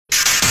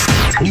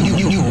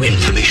New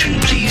information,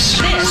 please.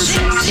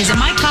 This is a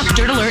My Talk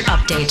Dirt Alert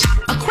update.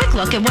 A quick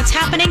look at what's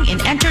happening in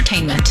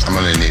entertainment. I'm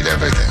going to need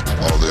everything,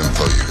 all the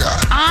info you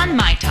got. On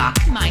My Talk.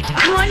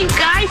 Come on, you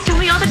guys, tell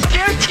me all the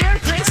dirt.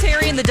 Prince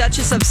Harry and the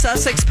Duchess of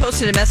Sussex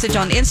posted a message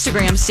on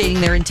Instagram stating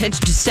their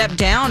intention to step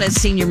down as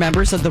senior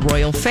members of the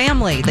royal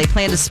family. They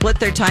plan to split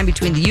their time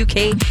between the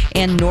UK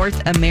and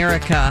North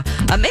America.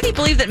 Many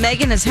believe that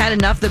Meghan has had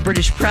enough of the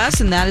British press,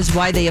 and that is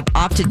why they have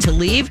opted to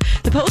leave.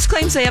 The Post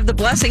claims they have the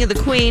blessing of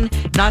the Queen.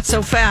 Not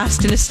so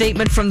fast. In a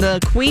statement from the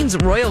Queen's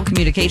Royal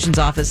Communications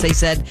Office, they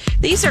said,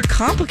 these are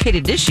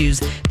complicated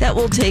issues that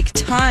will take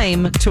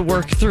time to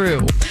work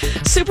through.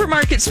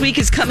 Supermarkets Week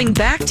is coming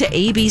back to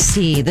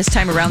ABC. This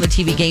time around, the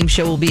TV game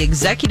show will be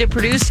executive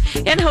produced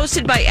and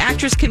hosted by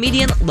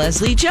actress-comedian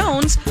Leslie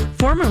Jones,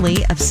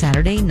 formerly of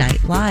Saturday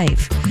Night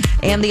Live.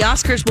 And the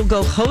Oscars will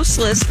go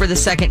hostless for the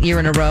second year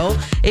in a row.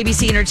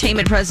 ABC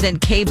Entertainment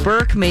President Kay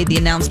Burke made the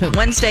announcement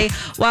Wednesday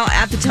while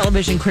at the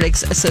Television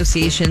Critics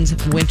Association's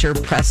Winter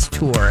Press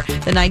Tour.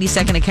 The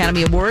 92nd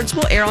Academy Awards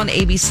will air on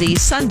ABC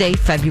Sunday,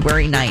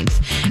 February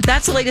 9th.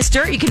 That's the latest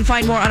dirt. You can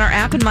find more on our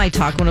app and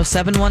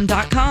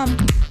mytalk1071.com.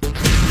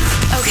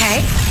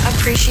 Okay,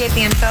 appreciate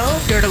the info.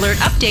 Dirt Alert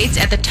updates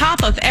at the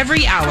top of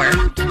every hour.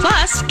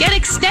 Plus, get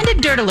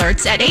extended Dirt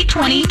Alerts at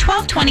 8:20,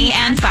 12:20,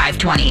 and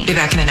 5:20. Be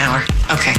back in an hour. Okay.